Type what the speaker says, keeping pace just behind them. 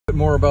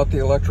more about the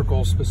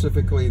electrical,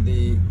 specifically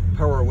the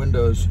power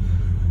windows.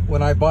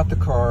 When I bought the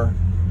car,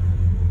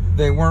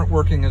 they weren't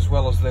working as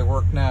well as they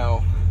work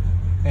now,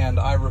 and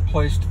I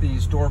replaced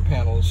these door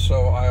panels,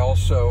 so I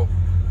also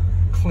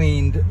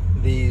cleaned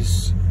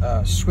these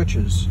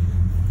switches.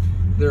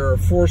 There are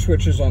 4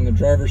 switches on the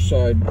driver's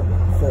side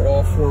for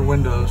all 4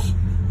 windows,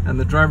 and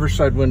the driver's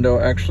side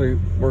window actually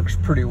works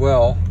pretty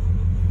well.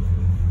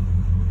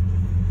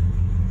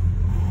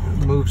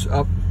 It moves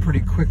up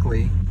pretty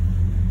quickly,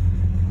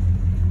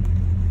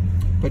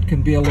 but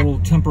can be a little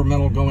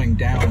temperamental going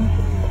down.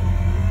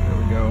 There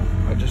we go.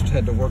 I just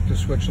had to work the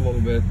switch a little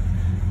bit.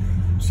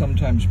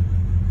 Sometimes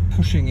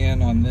pushing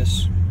in on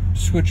this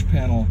switch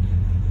panel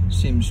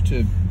seems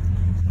to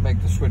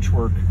make the switch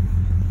work.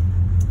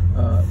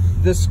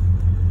 This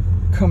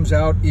comes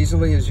out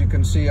easily. As you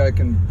can see, I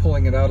can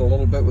pulling it out a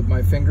little bit with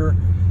my finger.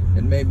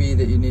 It may be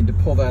that you need to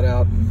pull that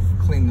out and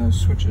clean those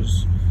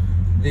switches.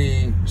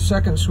 The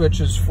second switch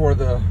is for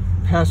the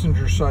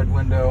passenger side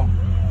window,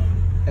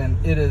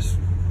 and it is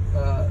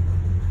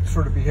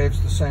sort of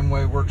behaves the same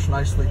way, works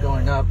nicely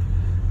going up,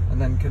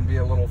 and then can be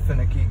a little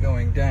finicky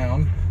going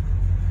down.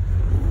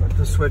 But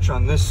the switch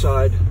on this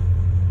side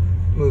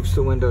moves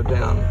the window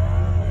down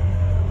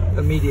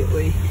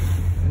immediately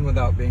and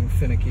without being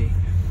finicky.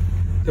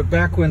 The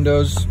back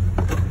windows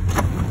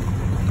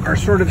are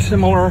sort of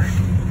similar,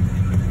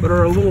 but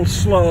are a little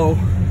slow.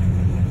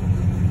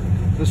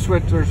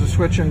 There's a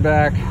switch in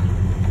back.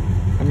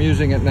 I'm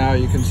using it now.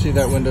 You can see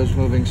that window's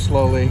moving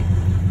slowly.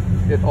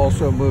 It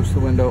also moves the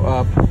window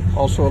up,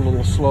 also a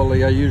little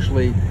slowly. I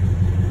usually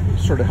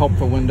sort of help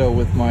the window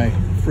with my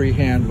free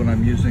hand when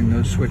I'm using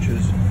those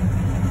switches.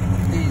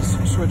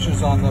 These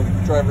switches on the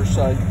driver's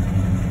side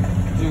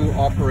do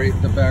operate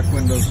the back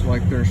windows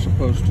like they're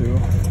supposed to.